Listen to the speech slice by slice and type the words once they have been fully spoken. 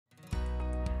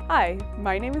Hi,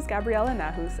 my name is Gabriela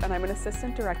Nahous and I'm an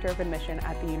Assistant Director of Admission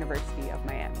at the University of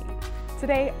Miami.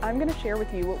 Today, I'm going to share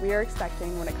with you what we are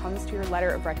expecting when it comes to your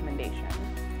letter of recommendation.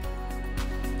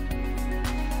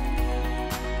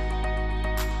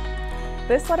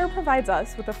 This letter provides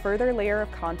us with a further layer of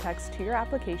context to your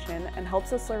application and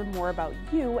helps us learn more about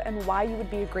you and why you would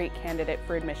be a great candidate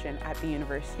for admission at the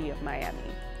University of Miami.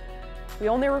 We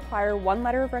only require one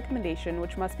letter of recommendation,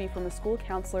 which must be from a school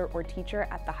counselor or teacher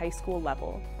at the high school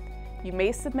level. You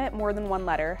may submit more than one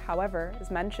letter, however,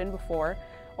 as mentioned before,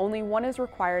 only one is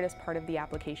required as part of the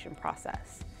application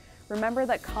process. Remember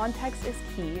that context is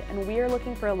key, and we are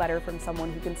looking for a letter from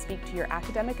someone who can speak to your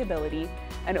academic ability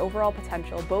and overall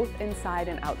potential both inside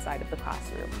and outside of the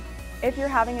classroom. If you're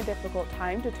having a difficult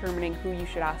time determining who you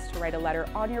should ask to write a letter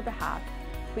on your behalf,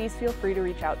 please feel free to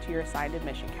reach out to your assigned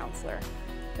admission counselor.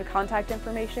 The contact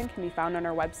information can be found on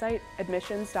our website,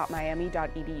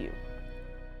 admissions.miami.edu.